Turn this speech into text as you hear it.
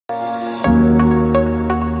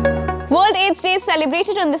World AIDS Day is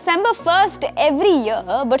celebrated on December 1st every year,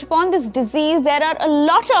 but upon this disease, there are a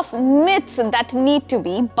lot of myths that need to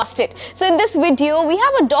be busted. So in this video, we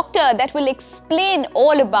have a doctor that will explain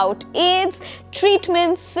all about AIDS,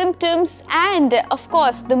 treatments, symptoms, and of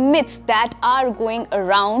course, the myths that are going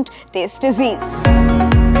around this disease.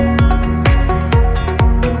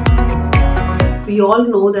 We all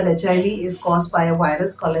know that HIV is caused by a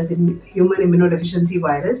virus called as human immunodeficiency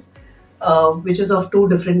virus, which is of two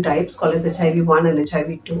different types called as HIV-1 and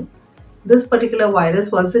HIV-2. This particular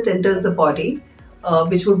virus, once it enters the body,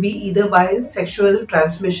 which would be either by sexual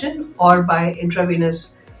transmission or by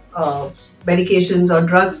intravenous medications or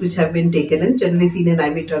drugs which have been taken in, generally seen in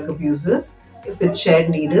IV drug abusers, if it's shared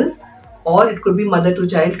needles, or it could be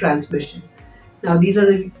mother-to-child transmission. Now, these are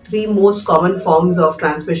the three most common forms of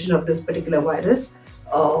transmission of this particular virus.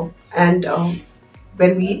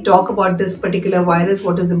 When we talk about this particular virus,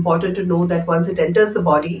 what is important to know that once it enters the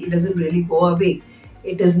body, it doesn't really go away.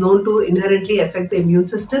 It is known to inherently affect the immune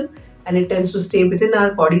system, and it tends to stay within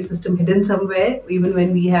our body system, hidden somewhere, even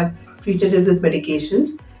when we have treated it with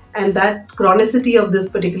medications. And that chronicity of this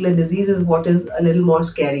particular disease is what is a little more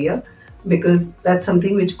scarier, because that's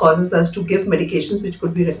something which causes us to give medications which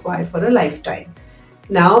could be required for a lifetime.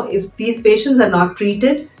 Now, if these patients are not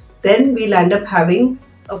treated, then we'll end up having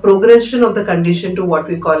a progression of the condition to what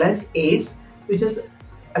we call as AIDS, which is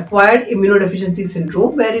acquired immunodeficiency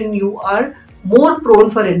syndrome, wherein you are more prone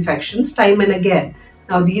for infections time and again.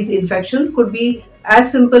 Now, these infections could be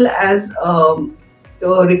as simple as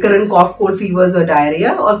recurrent cough, cold, fevers or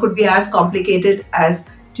diarrhea, or could be as complicated as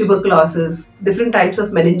tuberculosis, different types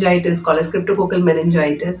of meningitis called as cryptococcal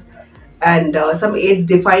meningitis, and some AIDS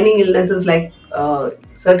defining illnesses like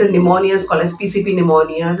certain pneumonias called as PCP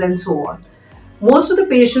pneumonias, and so on. Most of the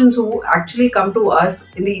patients who actually come to us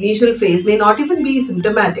in the initial phase may not even be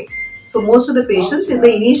symptomatic. So most of the patients in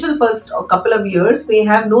the initial first couple of years may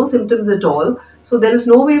have no symptoms at all. So there is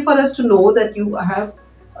no way for us to know that you have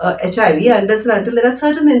HIV unless and until there are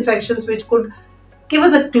certain infections which could give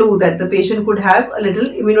us a clue that the patient could have a little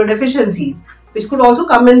immunodeficiencies, which could also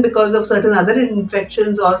come in because of certain other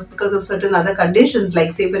infections or because of certain other conditions,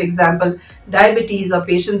 like say for example diabetes, or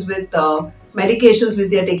patients with medications which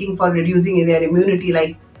they are taking for reducing their immunity,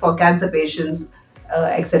 like for cancer patients,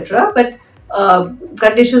 etc. But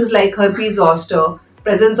conditions like herpes zoster,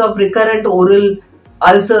 presence of recurrent oral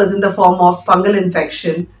ulcers in the form of fungal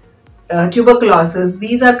infection, tuberculosis,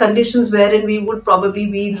 these are conditions wherein we would probably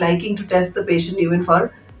be liking to test the patient even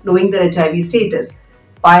for knowing their HIV status.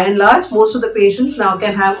 By and large, most of the patients now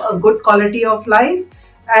can have a good quality of life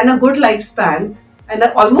and a good lifespan, and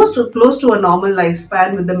almost close to a normal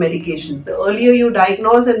lifespan with the medications. The earlier you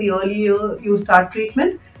diagnose and the earlier you start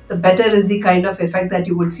treatment, the better is the kind of effect that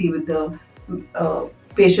you would see with the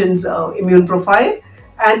patient's immune profile,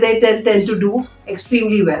 and they tend to do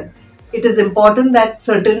extremely well. It is important that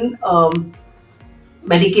certain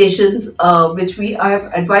medications which we have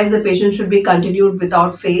advised the patient should be continued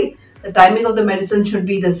without fail. The timing of the medicine should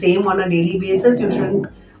be the same on a daily basis. You shouldn't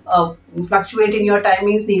fluctuate in your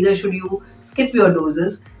timings, neither should you skip your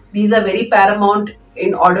doses. These are very paramount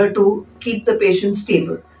in order to keep the patient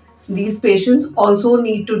stable. These patients also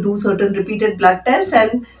need to do certain repeated blood tests,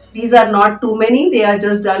 and these are not too many. They are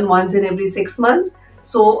just done once in every 6 months.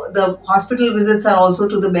 So the hospital visits are also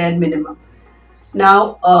to the bare minimum.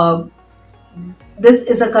 Now, this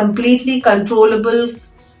is a completely controllable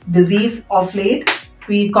disease of late.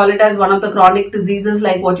 We call it as one of the chronic diseases,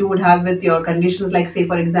 like what you would have with your conditions like, say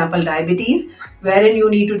for example, diabetes, wherein you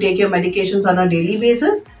need to take your medications on a daily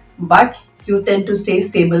basis, but you tend to stay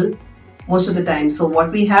stable most of the time. So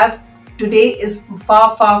what we have today is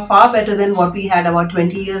far, far, far better than what we had about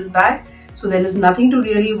 20 years back. So there is nothing to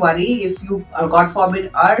really worry. If you, God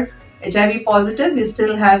forbid, are HIV positive, we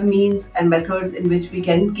still have means and methods in which we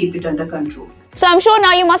can keep it under control. So I'm sure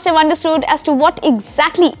now you must have understood as to what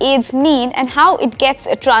exactly AIDS mean and how it gets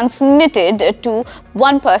transmitted to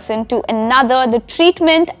one person to another, the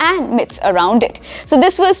treatment and myths around it. So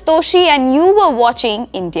this was Toshi and you were watching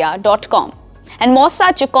India.com. And more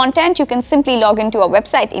such content, you can simply log into our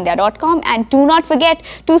website India.com, and do not forget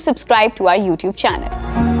to subscribe to our YouTube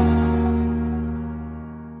channel.